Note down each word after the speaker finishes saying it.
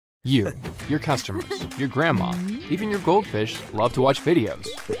You, your customers, your grandma, even your goldfish love to watch videos.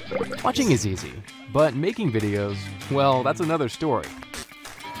 Watching is easy, but making videos, well, that's another story.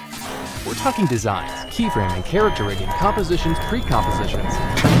 We're talking designs, keyframing, character rigging, compositions, pre-compositions.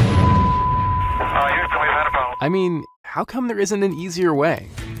 I mean, how come there isn't an easier way?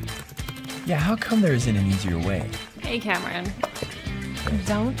 Yeah, how come there isn't an easier way? Hey, Cameron.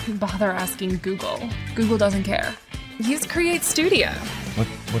 Don't bother asking Google. Google doesn't care. Use CreateStudio.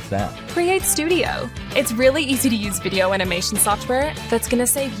 What's that? CreateStudio. It's really easy to use video animation software that's gonna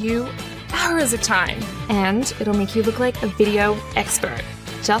save you hours of time. And it'll make you look like a video expert,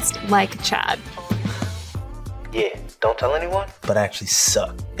 just like Chad. Yeah, don't tell anyone, but I actually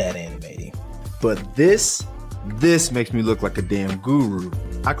suck at animating. But this makes me look like a damn guru.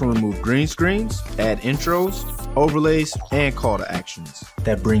 I can remove green screens, add intros, overlays, and call to actions.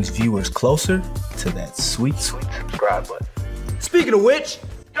 That brings viewers closer to that sweet subscribe button. Speaking of which,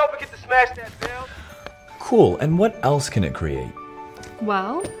 don't forget to smash that bell. Cool, and what else can it create?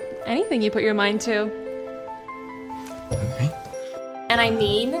 Well, anything you put your mind to. Okay. And I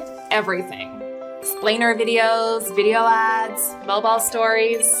mean everything. Explainer videos, video ads, mobile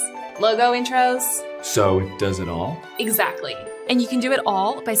stories, logo intros. So it does it all? Exactly. And you can do it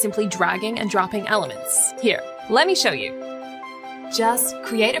all by simply dragging and dropping elements. Here, let me show you. Just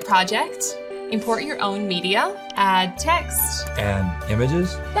create a project, import your own media, add text. And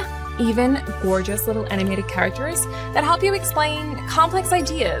images? Yeah, even gorgeous little animated characters that help you explain complex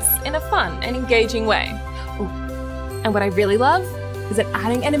ideas in a fun and engaging way. Ooh. And what I really love is that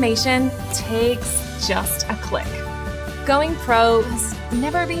adding animation takes just a click. Going pro has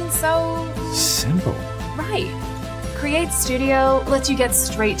never been so simple. Right. CreateStudio lets you get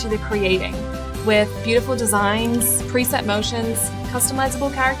straight to the creating with beautiful designs, preset motions,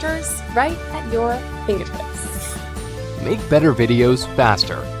 customizable characters right at your fingertips. Make better videos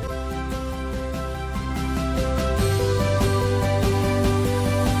faster.